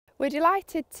We're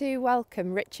delighted to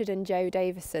welcome Richard and Jo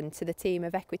Davison to the team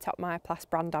of Equitop Masterclass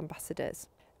brand ambassadors.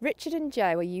 Richard and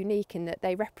Jo are unique in that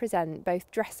they represent both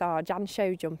dressage and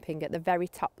show jumping at the very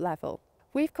top level.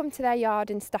 We've come to their yard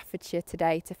in Staffordshire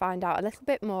today to find out a little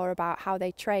bit more about how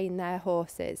they train their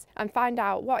horses and find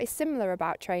out what is similar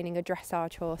about training a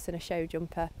dressage horse and a show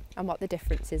jumper and what the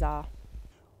differences are.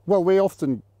 Well, we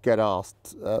often get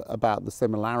asked about the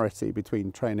similarity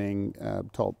between training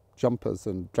top jumpers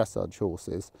and dressage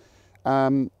horses.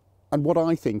 And what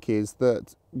I think is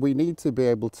that we need to be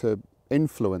able to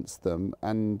influence them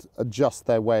and adjust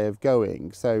their way of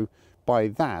going. So by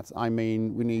that, I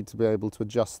mean we need to be able to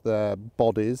adjust their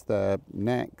bodies, their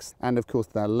necks, and of course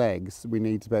their legs. We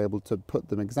need to be able to put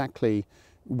them exactly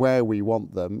where we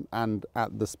want them and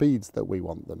at the speeds that we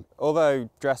want them. Although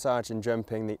dressage and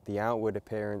jumping, the outward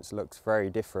appearance looks very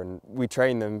different. We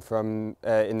train them from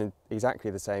in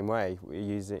exactly the same way.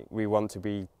 We want to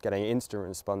be getting instant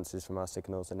responses from our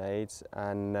signals and aids,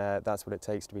 and that's what it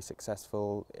takes to be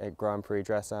successful at Grand Prix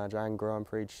dressage and Grand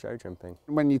Prix show jumping.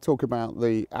 When you talk about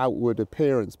the outward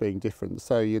appearance being different,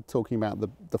 so you're talking about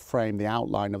the frame, the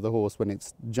outline of the horse when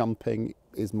it's jumping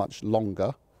is much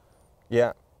longer.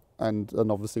 Yeah. And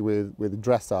obviously with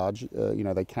dressage, you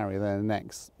know, they carry their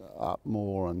necks up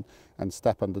more and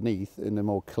step underneath in a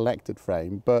more collected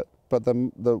frame. But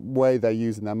the way they're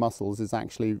using their muscles is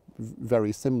actually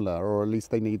very similar, or at least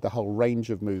they need the whole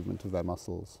range of movement of their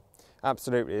muscles.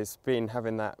 Absolutely, it's been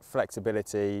having that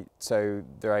flexibility so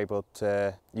they're able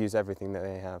to use everything that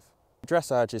they have.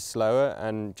 Dressage is slower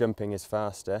and jumping is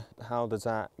faster. How does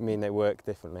that mean they work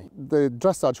differently? The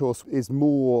dressage horse is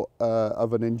more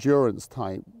of an endurance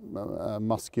type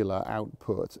muscular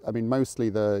output. I mean, mostly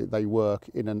they work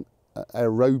in an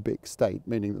aerobic state,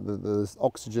 meaning that there's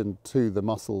oxygen to the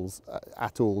muscles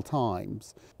at all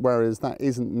times, whereas that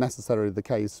isn't necessarily the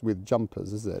case with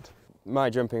jumpers, is it?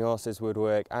 My jumping horses would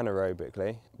work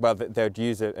anaerobically. Well, they'd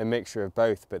use a mixture of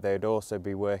both, but they'd also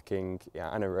be working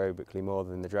anaerobically more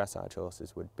than the dressage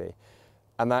horses would be.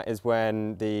 And that is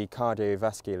when the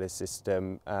cardiovascular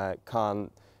system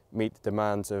can't meet the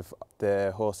demands of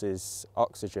the horse's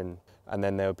oxygen, and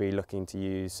then they'll be looking to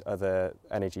use other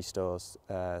energy stores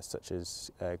such as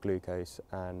glucose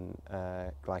and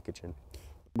glycogen.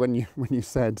 When you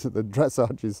said the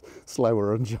dressage is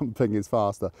slower and jumping is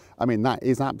faster, I mean that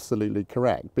is absolutely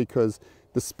correct, because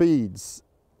the speeds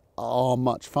are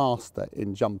much faster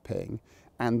in jumping,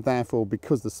 and therefore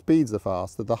because the speeds are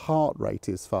faster, the heart rate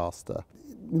is faster.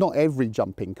 Not every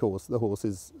jumping course the horse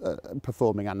is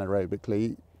performing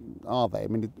anaerobically, are they? I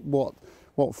mean,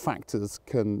 what factors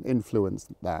can influence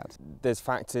that? There's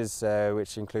factors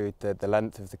which include the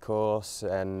length of the course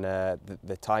and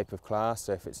the type of class.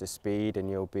 So if it's a speed and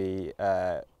you'll be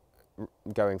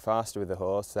going faster with the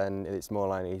horse, then it's more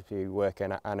likely to work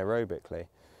anaerobically.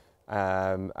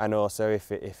 And also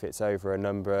if it's over a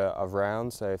number of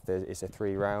rounds, so if it's a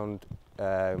 3-round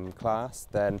class,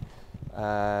 then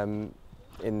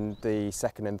in the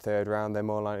second and third round they're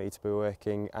more likely to be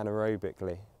working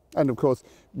anaerobically. And of course,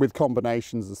 with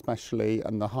combinations especially,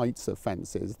 and the heights of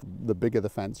fences, the bigger the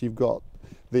fence, you've got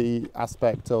the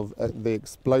aspect of the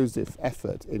explosive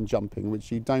effort in jumping,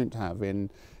 which you don't have in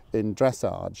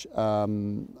dressage.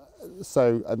 And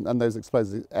those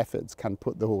explosive efforts can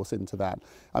put the horse into that.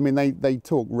 I mean, they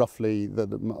talk roughly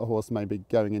that a horse may be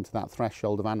going into that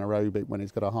threshold of anaerobic when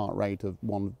it's got a heart rate of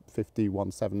 150,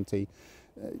 170.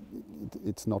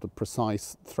 It's not a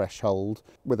precise threshold.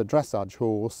 With a dressage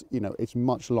horse, you know, it's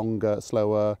much longer,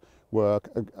 slower work.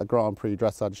 A Grand Prix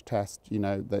dressage test, you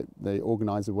know, the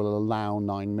organiser will allow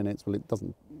 9 minutes. Well,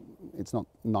 it's not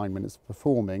 9 minutes of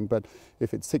performing, but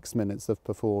if it's 6 minutes of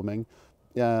performing,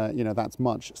 you know, that's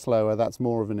much slower. That's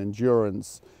more of an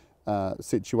endurance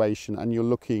situation, and you're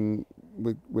looking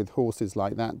with horses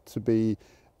like that to be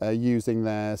using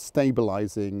their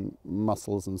stabilising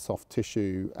muscles and soft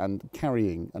tissue and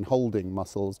carrying and holding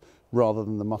muscles rather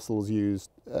than the muscles used,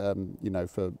 you know,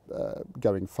 for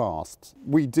going fast.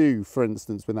 We do, for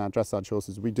instance, with our dressage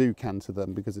horses, we do canter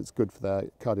them because it's good for their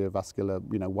cardiovascular,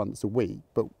 you know, once a week.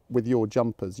 But with your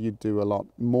jumpers, you'd do a lot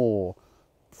more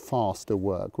faster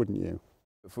work, wouldn't you?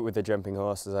 With the jumping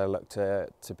horses, I look to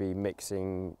be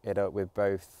mixing it up with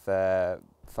both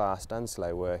fast and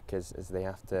slow work, as they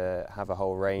have to have a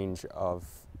whole range of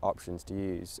options to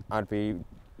use. I'd be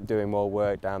doing more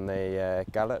work down the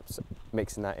gallops,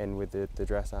 mixing that in with the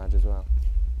dressage as well.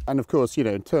 And of course, you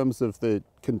know, in terms of the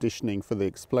conditioning for the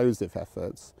explosive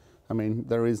efforts, I mean,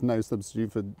 there is no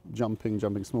substitute for jumping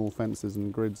small fences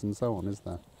and grids and so on, is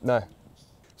there? No.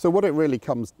 So what it really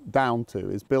comes down to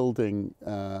is building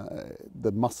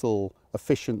the muscle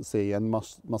efficiency and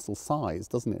muscle size,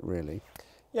 doesn't it really?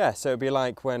 Yeah, so it'd be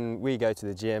like when we go to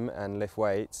the gym and lift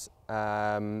weights,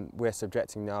 we're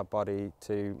subjecting our body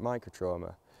to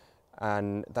microtrauma,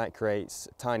 and that creates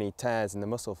tiny tears in the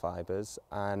muscle fibres,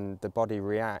 and the body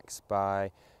reacts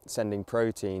by sending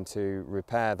protein to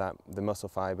repair the muscle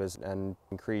fibres and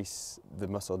increase the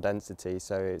muscle density,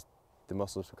 so the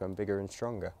muscles become bigger and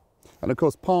stronger. And of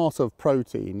course, part of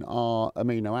protein are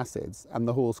amino acids, and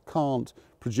the horse can't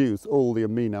produce all the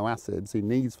amino acids he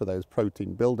needs for those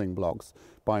protein building blocks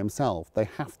by himself. They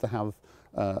have to have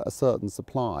a certain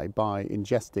supply by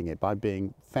ingesting it, by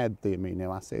being fed the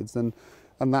amino acids, and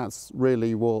that's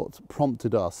really what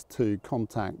prompted us to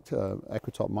contact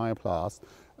Equitop Myoplast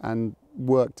and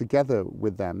work together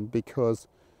with them, because,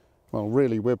 well,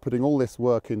 really we're putting all this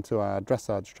work into our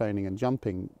dressage training and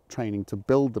jumping training to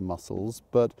build the muscles,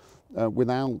 but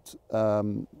without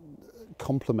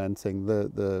complementing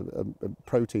the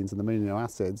proteins and the amino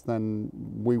acids, then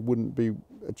we wouldn't be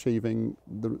achieving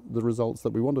the results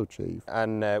that we want to achieve.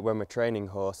 And when we're training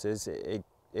horses, it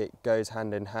goes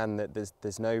hand in hand that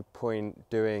there's no point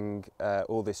doing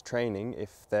all this training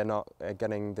if they're not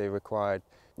getting the required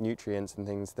nutrients and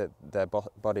things that their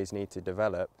bodies need to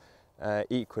develop.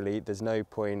 Equally, there's no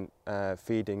point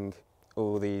feeding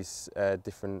all these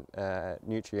different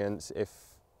nutrients if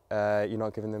you're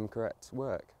not giving them correct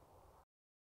work.